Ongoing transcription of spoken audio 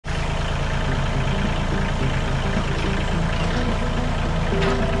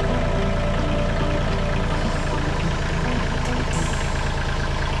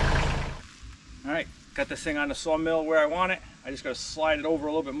Got this thing on the sawmill where I want it. I just got to slide it over a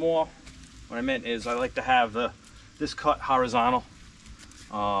little bit more. What I meant is I like to have this cut horizontal.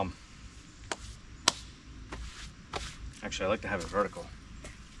 Actually, I like to have it vertical.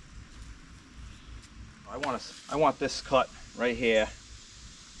 I want this cut right here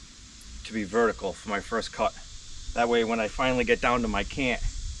to be vertical for my first cut. That way when I finally get down to my cant,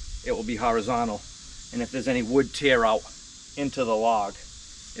 it will be horizontal. And if there's any wood tear out into the log,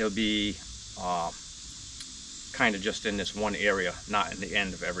 it'll be kind of just in this one area, not in the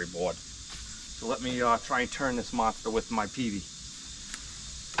end of every board. So let me try and turn this monster with my PV.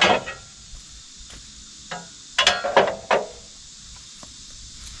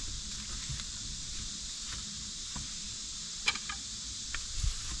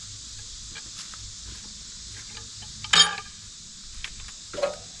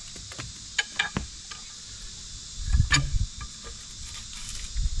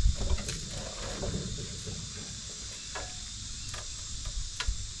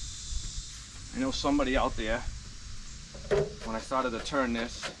 I know somebody out there, when I started to turn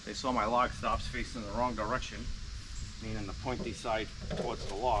this, they saw my log stops facing the wrong direction, meaning the pointy side towards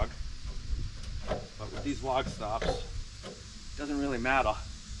the log. But with these log stops, it doesn't really matter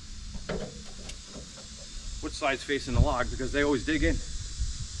which side's facing the log because they always dig in.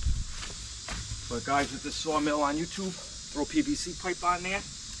 But guys with this sawmill on YouTube, throw PVC pipe on there.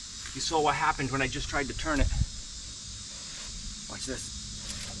 You saw what happened when I just tried to turn it. Watch this.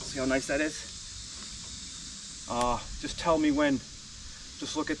 See how nice that is? Just tell me when,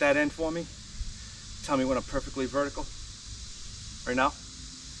 just look at that end for me. Tell me when I'm perfectly vertical. Right now.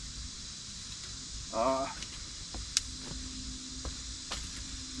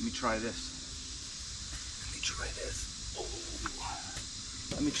 Let me try this. Oh.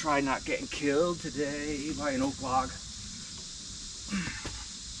 Let me try not getting killed today by an oak log.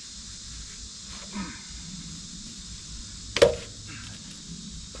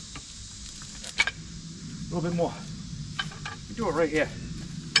 A little bit more. We do it right here.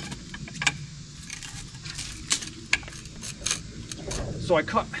 So I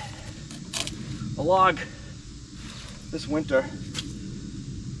cut a log this winter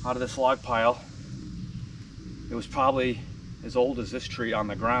out of this log pile. It was probably as old as this tree on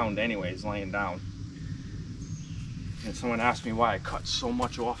the ground anyways, laying down. And someone asked me why I cut so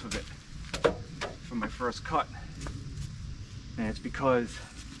much off of it for my first cut. And it's because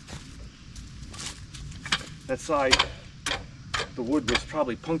that side, the wood was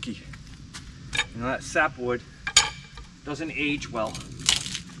probably punky. You know, that sapwood doesn't age well.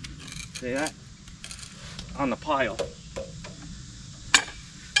 See that? On the pile.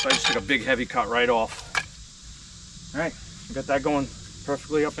 So I just took a big heavy cut right off. Alright, I got that going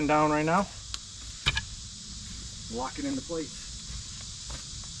perfectly up and down right now. Lock it into place.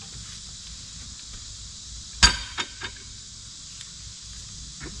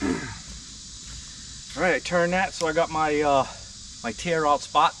 Alright, I turned that so I got my my tear out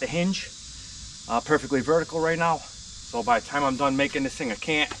spot, the hinge, perfectly vertical right now. So by the time I'm done making this thing a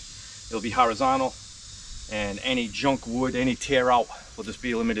cant, it'll be horizontal, and any junk wood, any tear out will just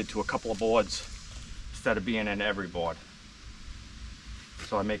be limited to a couple of boards instead of being in every board.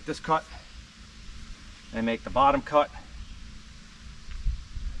 So I make this cut, I make the bottom cut,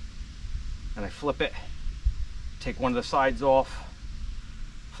 and I flip it, take one of the sides off,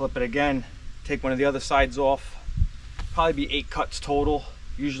 flip it again, take one of the other sides off. Probably be 8 cuts total.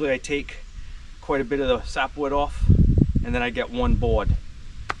 Usually I take quite a bit of the sapwood off, and then I get one board,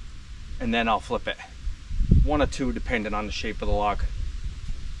 and then I'll flip it. 1 or 2 depending on the shape of the log.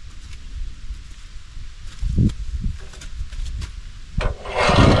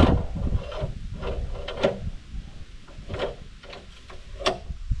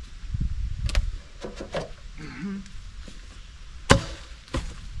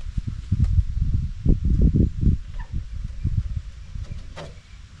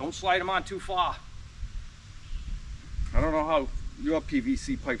 Don't slide them on too far. I don't know how your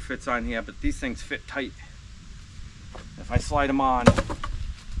PVC pipe fits on here, but these things fit tight. If I slide them on,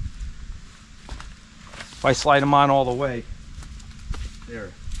 all the way, they're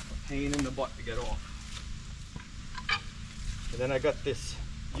a pain in the butt to get off. And then I got this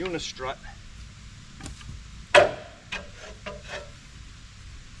unistrut.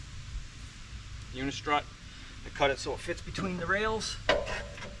 Unistrut. I cut it so it fits between the rails.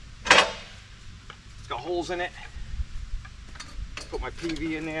 It's got holes in it. Put my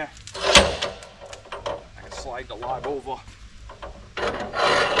PV in there. I can slide the log over.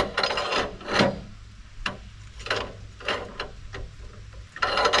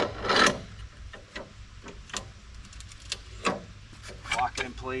 Lock it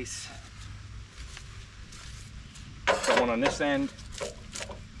in place. on this end.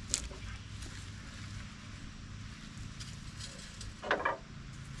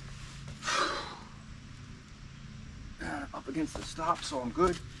 Up against the stop, so I'm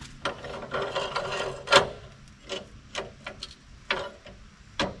good.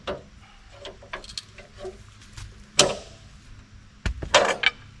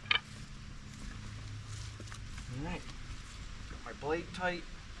 Alright, got my blade tight.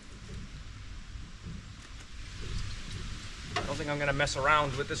 I don't think I'm gonna mess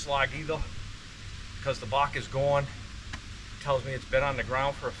around with this log either, because the bark is gone. It tells me it's been on the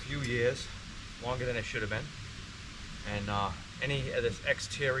ground for a few years, longer than it should have been. And any of this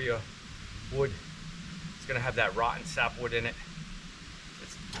exterior wood, it's gonna have that rotten sapwood in it.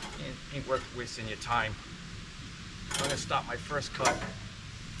 It ain't worth wasting your time. I'm gonna stop my first cut.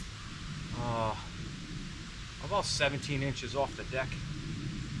 About 17 inches off the deck.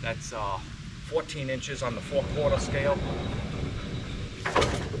 That's 14 inches on the 4/4 scale.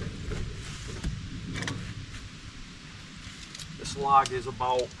 This log is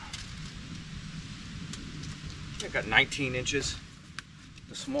about, I got 19 inches,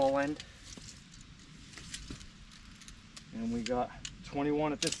 the small end. And we got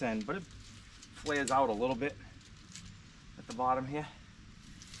 21 at this end, but it flares out a little bit at the bottom here.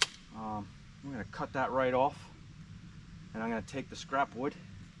 I'm gonna cut that right off, and I'm gonna take the scrap wood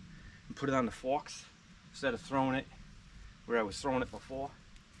and put it on the forks instead of throwing it where I was throwing it before.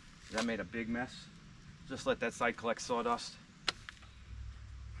 That made a big mess. Just let that side collect sawdust.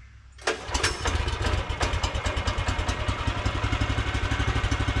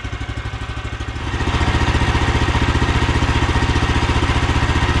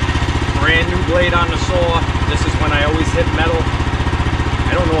 Brand new blade on the saw. This is when I always hit metal.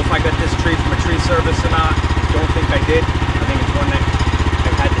 I don't know if I got this tree from a tree service or not. Don't think I did. I think it's one that I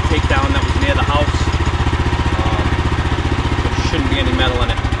had to take down that was near the house. There shouldn't be any metal in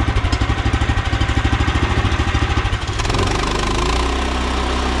it.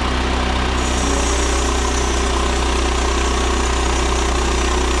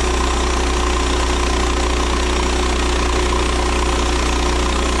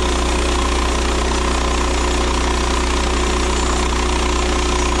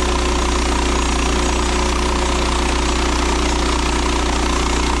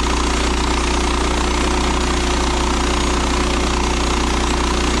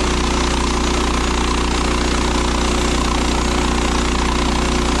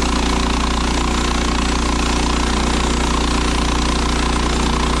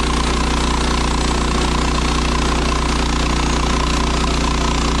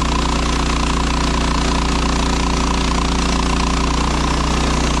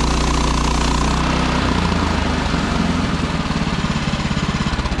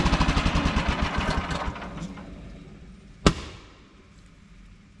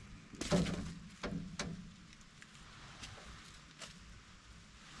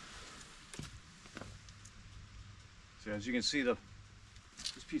 So as you can see, this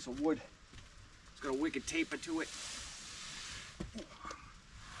piece of wood, it's got a wicked taper to it.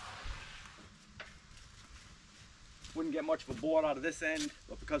 Wouldn't get much of a board out of this end,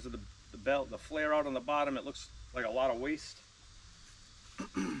 but because of the belt, the flare out on the bottom, it looks like a lot of waste.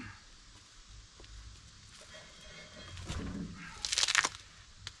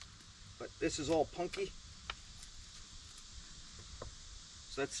 But this is all punky,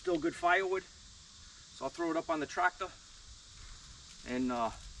 so that's still good firewood. So I'll throw it up on the tractor and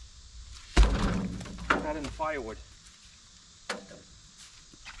put that in the firewood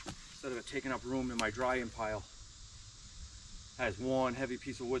instead of it taking up room in my drying pile. Has one heavy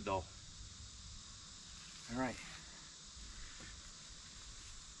piece of wood though. All right.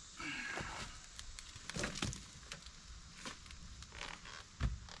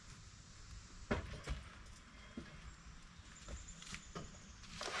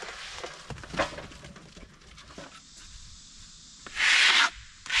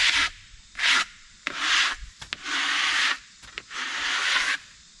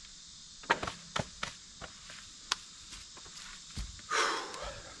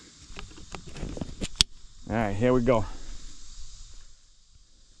 All right, here we go.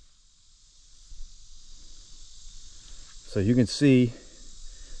 So you can see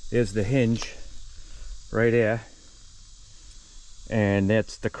there's the hinge right there, and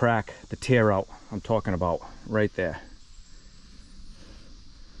that's the crack, the tear out I'm talking about right there,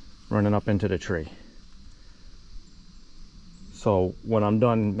 running up into the tree. So when I'm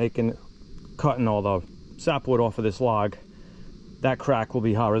done cutting all the sapwood off of this log, that crack will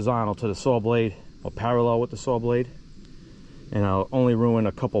be horizontal to the saw blade, or parallel with the saw blade, and I'll only ruin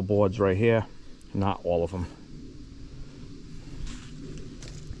a couple boards right here, not all of them.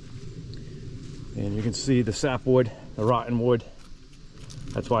 And you can see the sapwood, the rotten wood.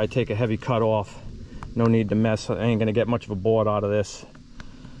 That's why I take a heavy cut off. No need to mess. I ain't gonna get much of a board out of this.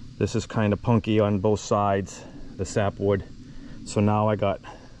 This is kind of punky on both sides, the sapwood. So now I got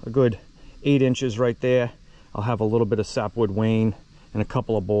a good 8 inches right there. I'll have a little bit of sapwood wane and a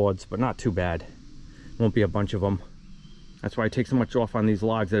couple of boards, but not too bad. Won't be a bunch of them. That's why I take so much off on these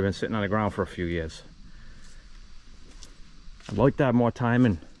logs that have been sitting on the ground for a few years. I'd like to have more time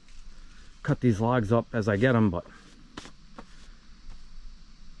and cut these logs up as I get them, but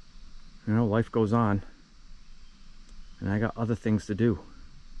you know, life goes on and I got other things to do.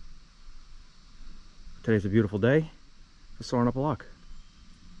 Today's a beautiful day for sawing up a log.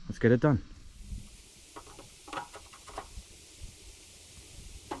 Let's get it done.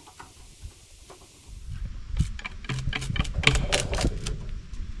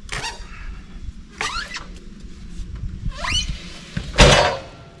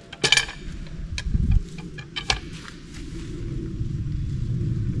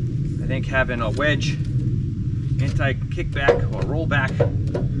 I think having a wedge, anti-kickback or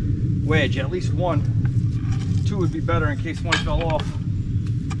rollback wedge, at least one, 2 would be better in case one fell off.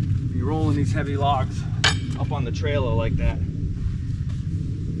 You're rolling these heavy logs up on the trailer like that,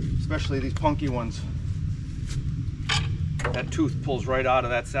 especially these punky ones. That tooth pulls right out of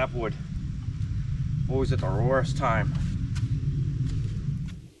that sapwood. Always at the worst time.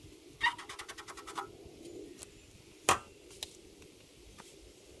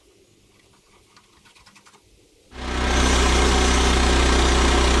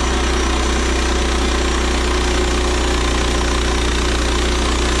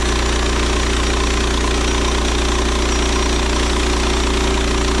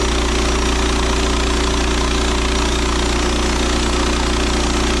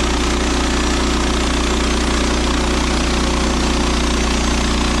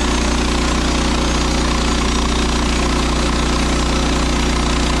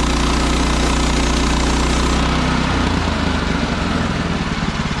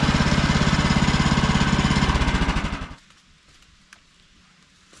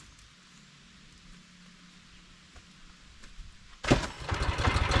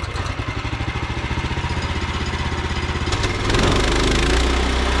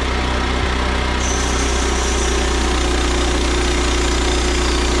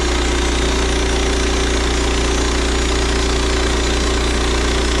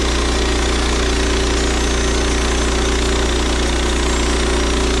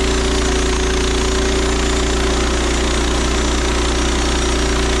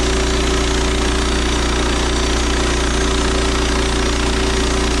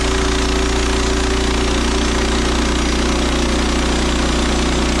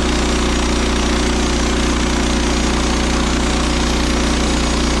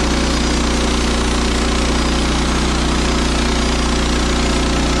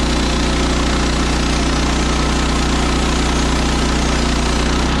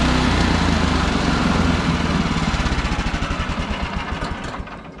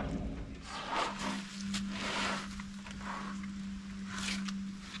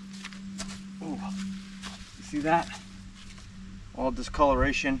 See that? All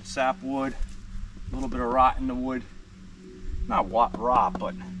discoloration, sapwood, a little bit of rot in the wood. Not rot,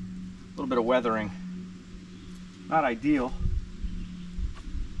 but a little bit of weathering. Not ideal.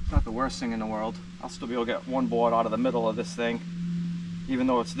 It's not the worst thing in the world. I'll still be able to get one board out of the middle of this thing. Even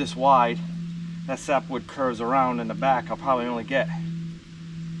though it's this wide, that sapwood curves around in the back. I'll probably only get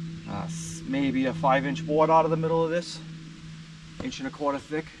maybe a 5-inch board out of the middle of this. 1.25 inches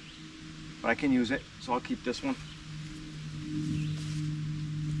thick. But I can use it, so I'll keep this one.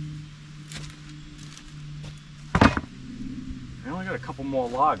 I only got a couple more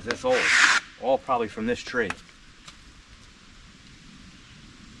logs this old, all probably from this tree. As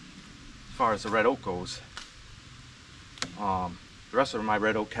far as the red oak goes, the rest of my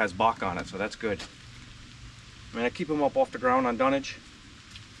red oak has bark on it, so that's good. I mean, I keep them up off the ground on dunnage,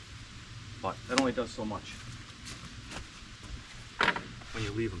 but that only does so much when you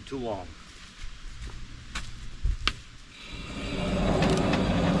leave them too long.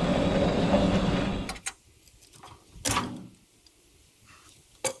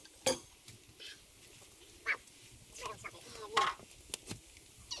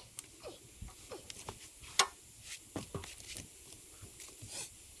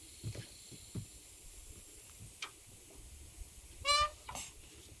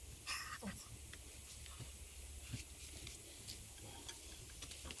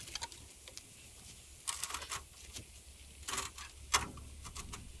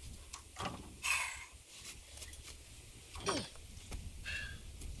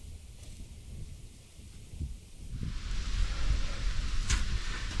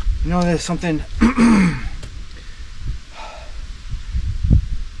 You know, there's something,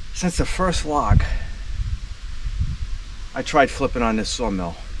 since the first log, I tried flipping on this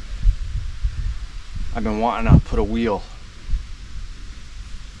sawmill. I've been wanting to put a wheel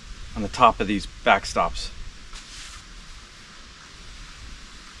on the top of these backstops.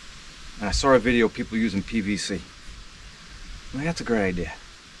 And I saw a video of people using PVC. I mean, that's a great idea.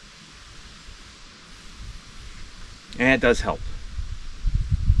 And it does help.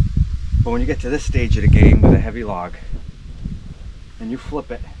 But when you get to this stage of the game with a heavy log, and you flip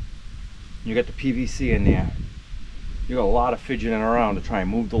it, you get the PVC in there, you got a lot of fidgeting around to try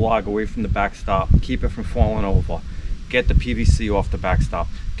and move the log away from the backstop, keep it from falling over, get the PVC off the backstop,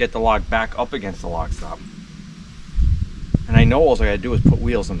 get the log back up against the log stop. And I know all I gotta do is put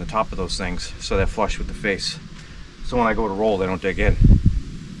wheels on the top of those things so they're flush with the face. So when I go to roll, they don't dig in.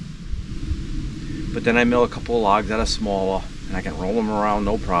 But then I mill a couple of logs that are smaller, and I can roll them around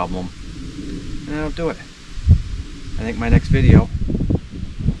no problem. And I don't do it. I think my next video,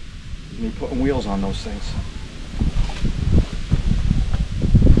 me putting wheels on those things.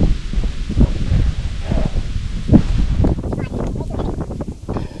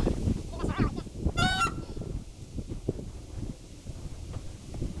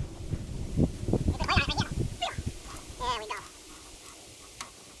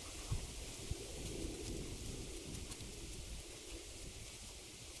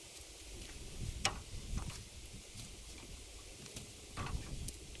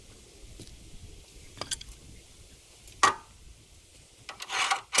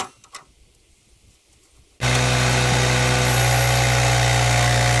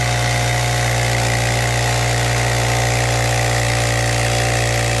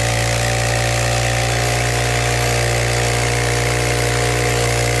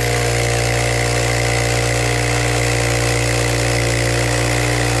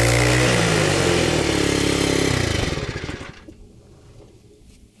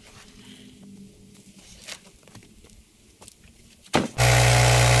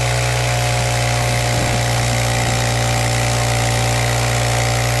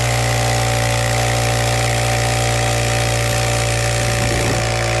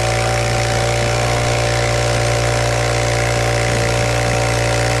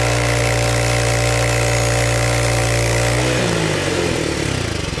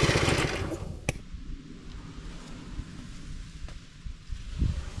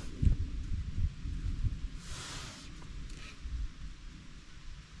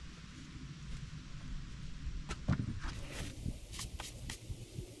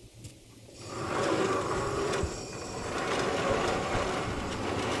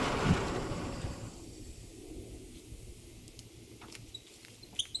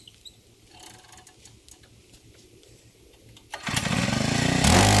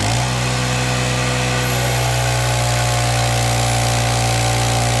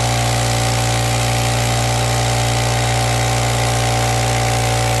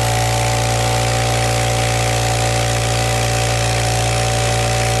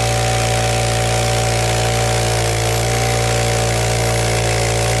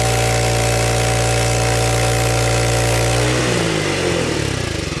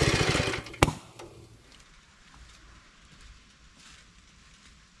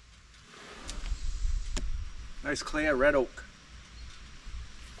 Nice clear red oak.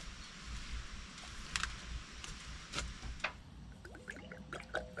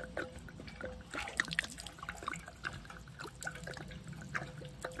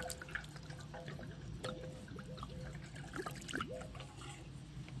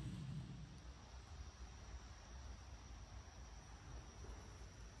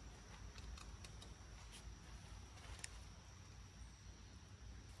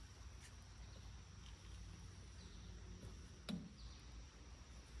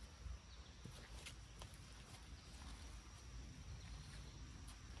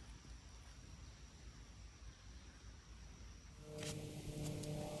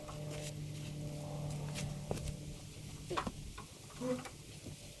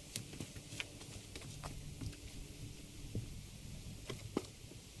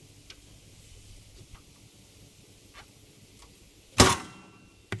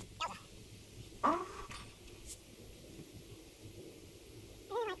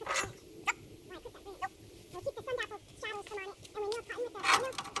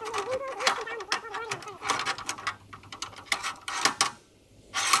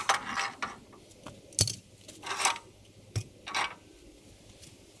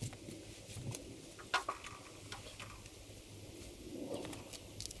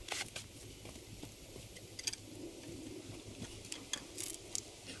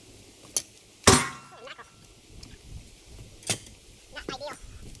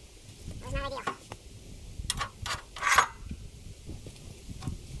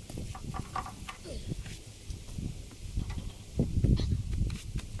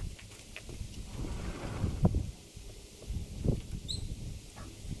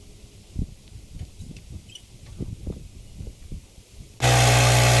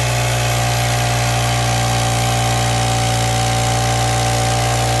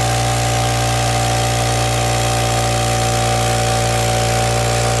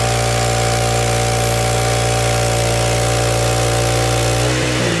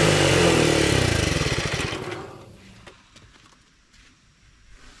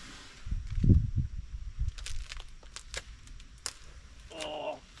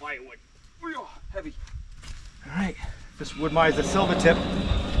 This Wood-Mizer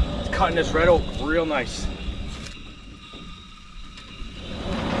SilverTip is cutting this red oak real nice.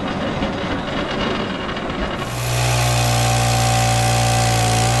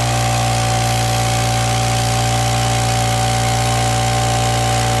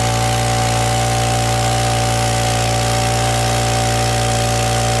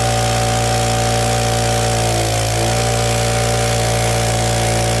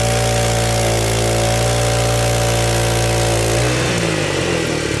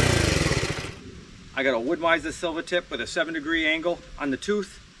 I got a Wood-Mizer SilverTip with a 7-degree angle on the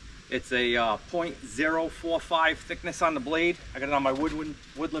tooth. It's a 0.045 thickness on the blade. I got it on my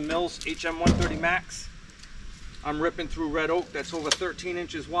Woodland Mills HM130 Max. I'm ripping through red oak that's over 13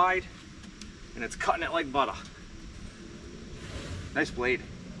 inches wide, and it's cutting it like butter. Nice blade.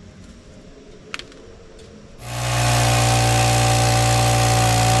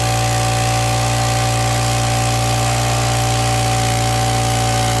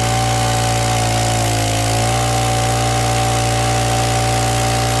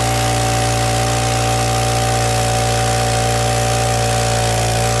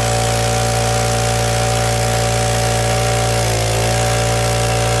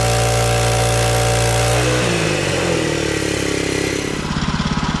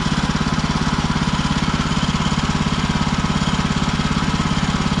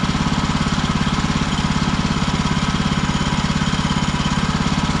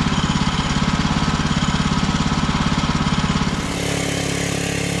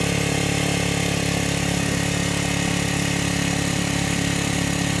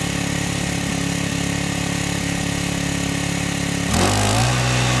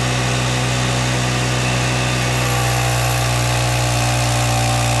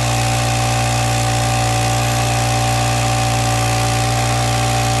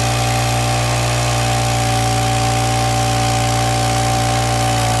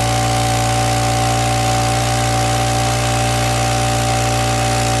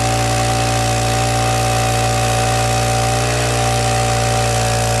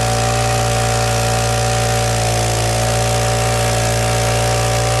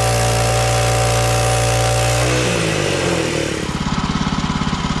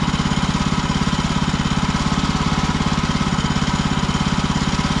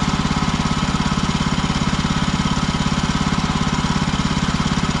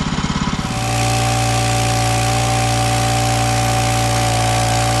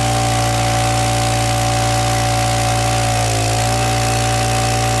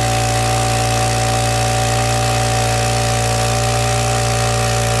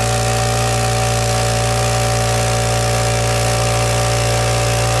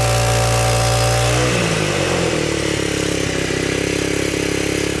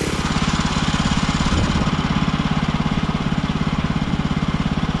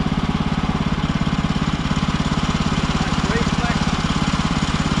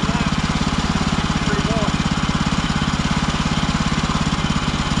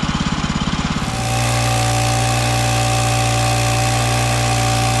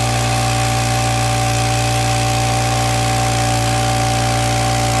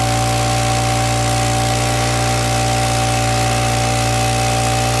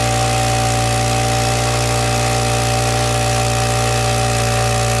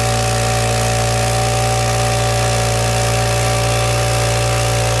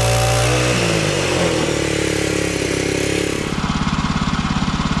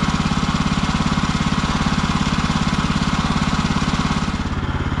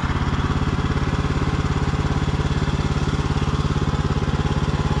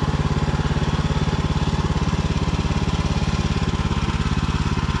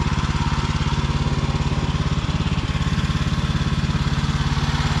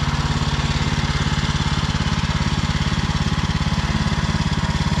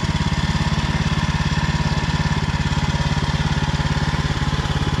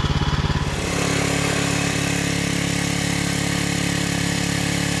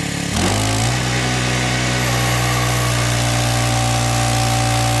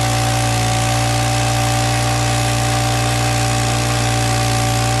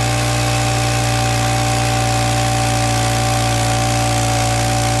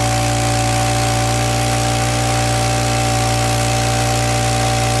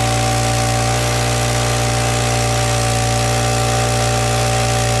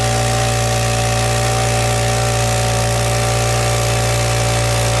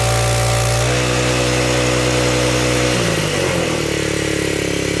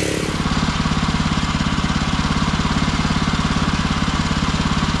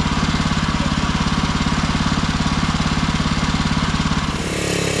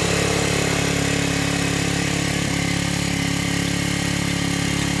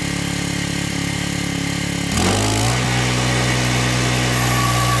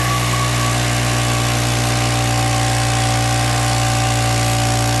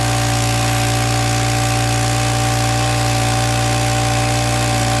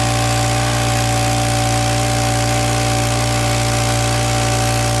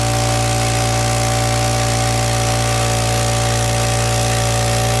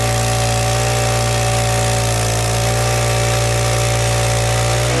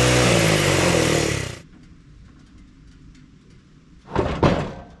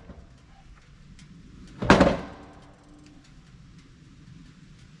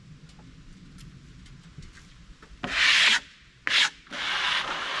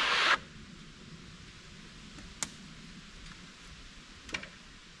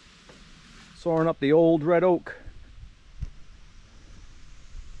 Sawing up the old red oak.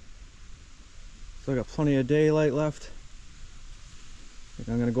 Still got plenty of daylight left. I think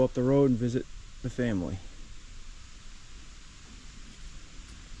I'm gonna go up the road and visit the family.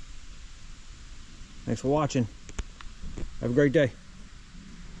 Thanks for watching. Have a great day.